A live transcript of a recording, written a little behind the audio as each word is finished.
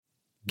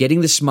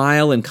Getting the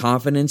smile and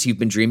confidence you've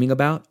been dreaming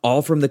about,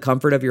 all from the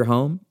comfort of your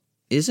home,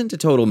 isn't a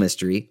total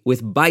mystery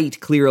with Byte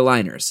clear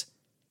aligners.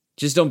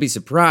 Just don't be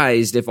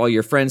surprised if all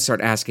your friends start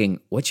asking,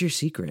 "What's your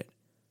secret?"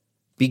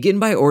 Begin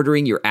by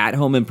ordering your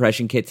at-home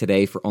impression kit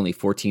today for only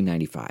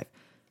 $14.95.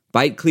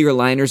 Byte clear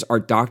aligners are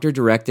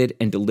doctor-directed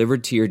and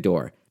delivered to your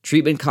door.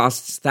 Treatment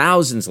costs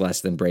thousands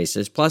less than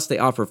braces, plus they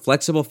offer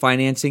flexible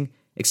financing,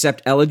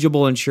 accept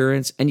eligible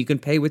insurance, and you can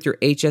pay with your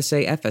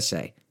HSA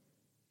FSA.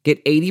 Get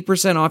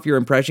 80% off your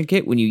impression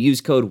kit when you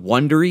use code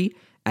WONDERY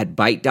at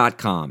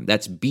Byte.com.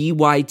 That's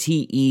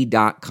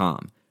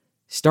BYTE.com.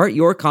 Start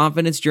your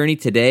confidence journey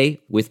today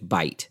with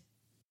Byte.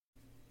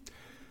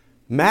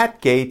 Matt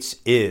Gaetz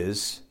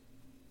is,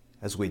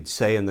 as we'd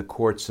say in the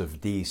courts of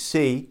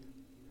D.C.,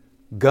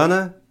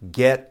 gonna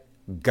get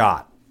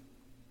got.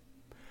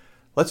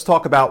 Let's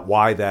talk about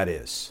why that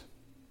is.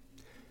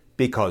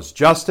 Because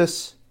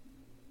justice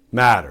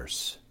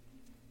matters.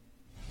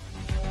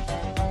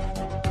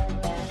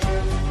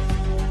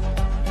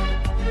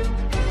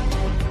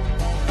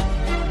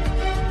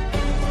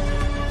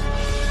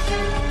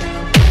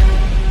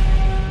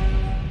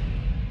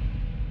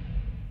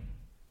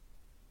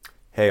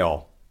 Hey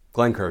all,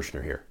 Glenn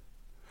Kirshner here.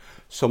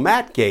 So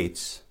Matt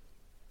Gaetz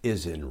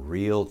is in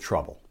real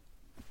trouble.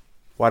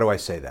 Why do I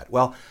say that?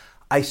 Well,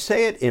 I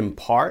say it in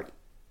part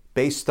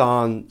based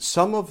on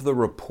some of the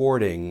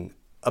reporting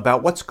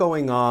about what's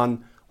going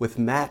on with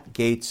Matt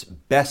Gaetz'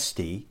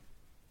 bestie,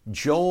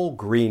 Joel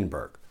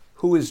Greenberg.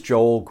 Who is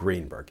Joel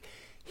Greenberg?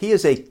 He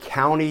is a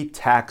county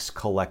tax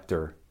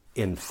collector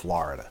in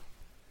Florida.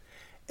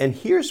 And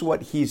here's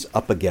what he's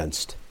up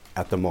against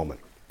at the moment.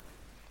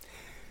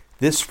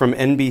 This from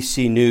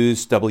NBC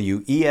News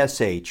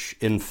WESH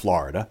in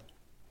Florida.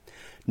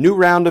 New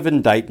round of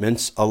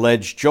indictments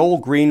allege Joel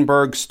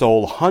Greenberg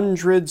stole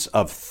hundreds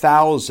of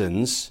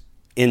thousands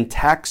in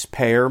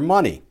taxpayer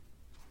money.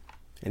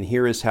 And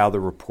here is how the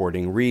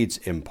reporting reads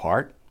in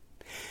part.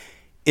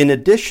 In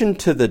addition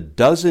to the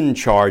dozen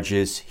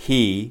charges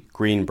he,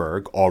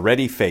 Greenberg,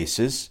 already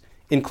faces,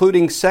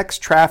 including sex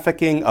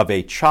trafficking of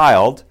a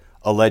child,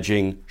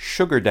 alleging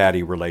sugar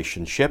daddy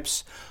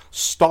relationships,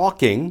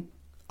 stalking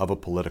of a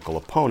political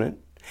opponent,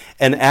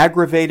 and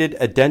aggravated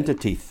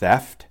identity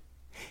theft,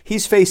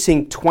 he's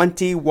facing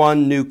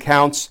 21 new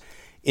counts,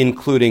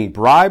 including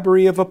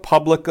bribery of a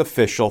public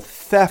official,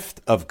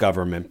 theft of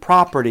government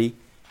property,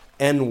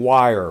 and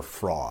wire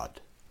fraud.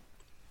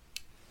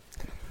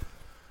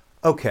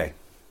 Okay,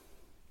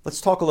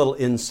 let's talk a little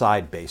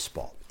inside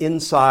baseball,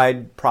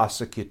 inside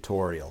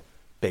prosecutorial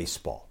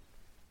baseball.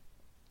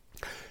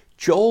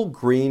 Joel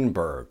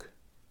Greenberg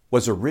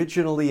was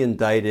originally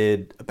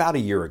indicted about a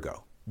year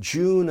ago,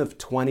 June of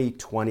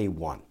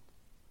 2021.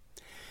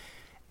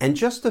 And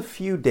just a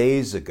few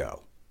days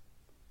ago,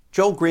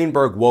 Joel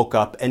Greenberg woke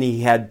up and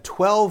he had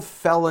 12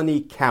 felony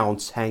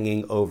counts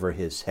hanging over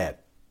his head.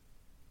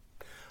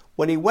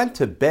 When he went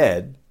to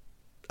bed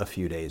a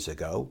few days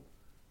ago,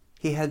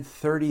 he had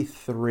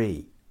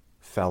 33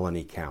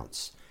 felony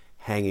counts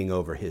hanging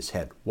over his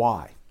head.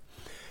 Why?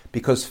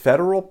 Because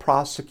federal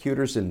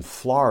prosecutors in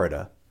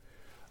Florida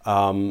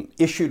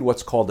issued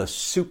what's called a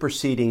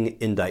superseding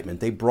indictment.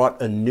 They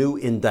brought a new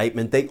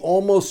indictment. They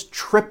almost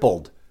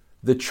tripled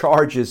the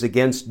charges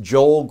against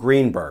Joel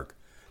Greenberg.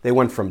 They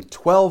went from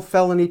 12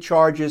 felony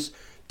charges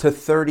to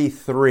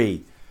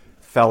 33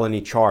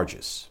 felony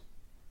charges.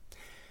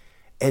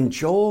 And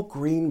Joel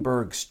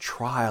Greenberg's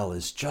trial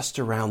is just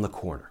around the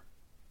corner.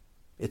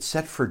 It's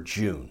set for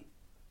June,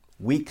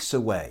 weeks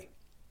away.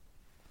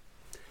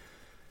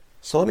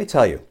 So let me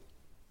tell you,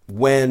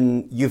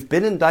 when you've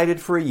been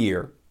indicted for a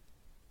year,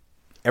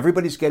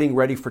 everybody's getting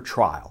ready for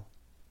trial,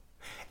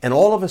 and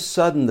all of a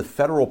sudden the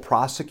federal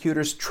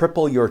prosecutors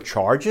triple your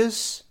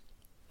charges,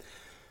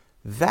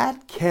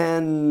 that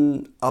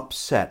can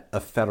upset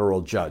a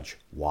federal judge.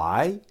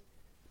 Why?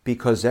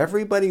 Because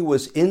everybody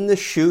was in the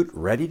chute,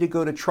 ready to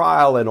go to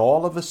trial, and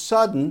all of a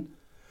sudden,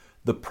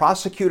 the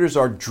prosecutors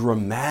are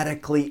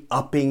dramatically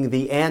upping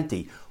the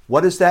ante.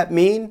 What does that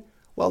mean?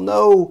 Well,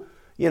 no,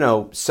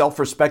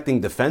 self-respecting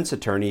defense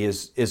attorney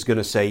is going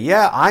to say,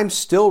 yeah, I'm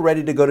still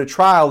ready to go to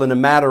trial in a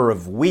matter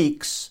of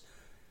weeks,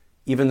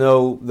 even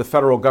though the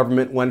federal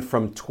government went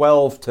from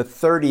 12 to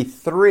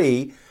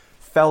 33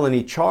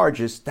 felony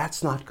charges.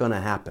 That's not going to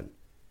happen.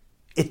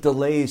 It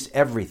delays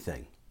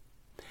everything.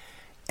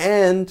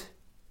 And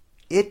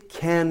it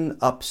can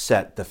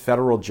upset the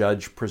federal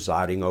judge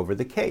presiding over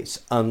the case,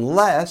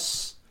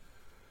 unless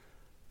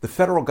the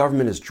federal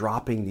government is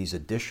dropping these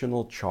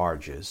additional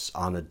charges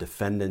on a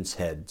defendant's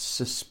head,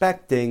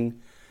 suspecting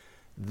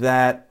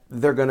that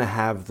they're going to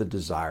have the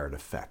desired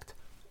effect.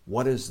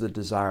 What is the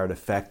desired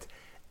effect?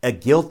 A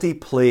guilty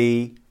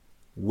plea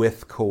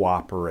with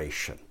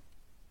cooperation.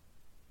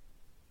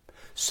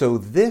 So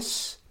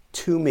this,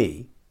 to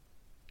me,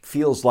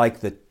 feels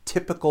like the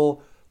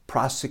typical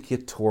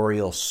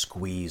prosecutorial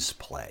squeeze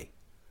play.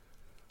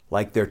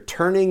 Like they're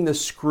turning the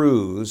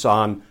screws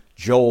on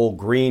Joel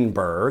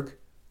Greenberg,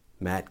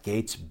 Matt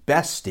Gaetz'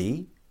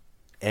 bestie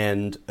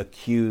and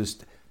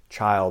accused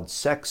child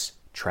sex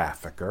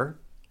trafficker,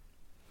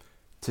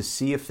 to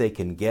see if they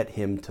can get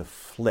him to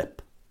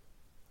flip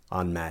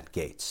on Matt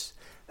Gaetz.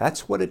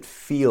 That's what it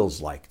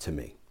feels like to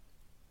me.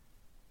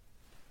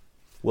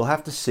 We'll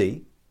have to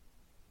see.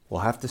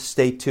 We'll have to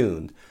stay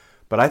tuned.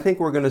 But I think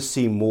we're going to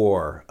see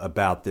more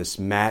about this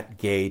Matt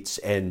Gaetz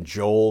and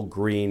Joel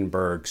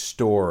Greenberg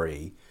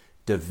story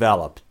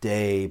develop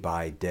day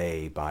by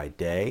day by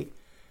day.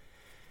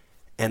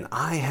 And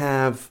I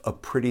have a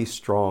pretty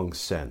strong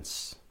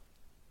sense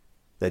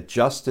that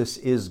justice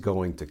is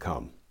going to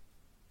come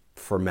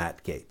for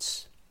Matt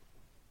Gaetz.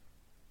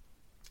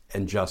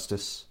 And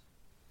justice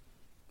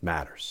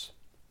matters.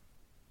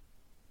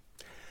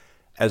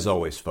 As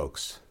always,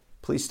 folks,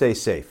 please stay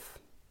safe.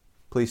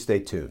 Please stay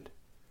tuned.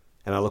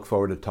 And I look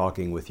forward to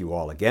talking with you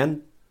all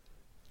again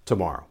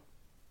tomorrow.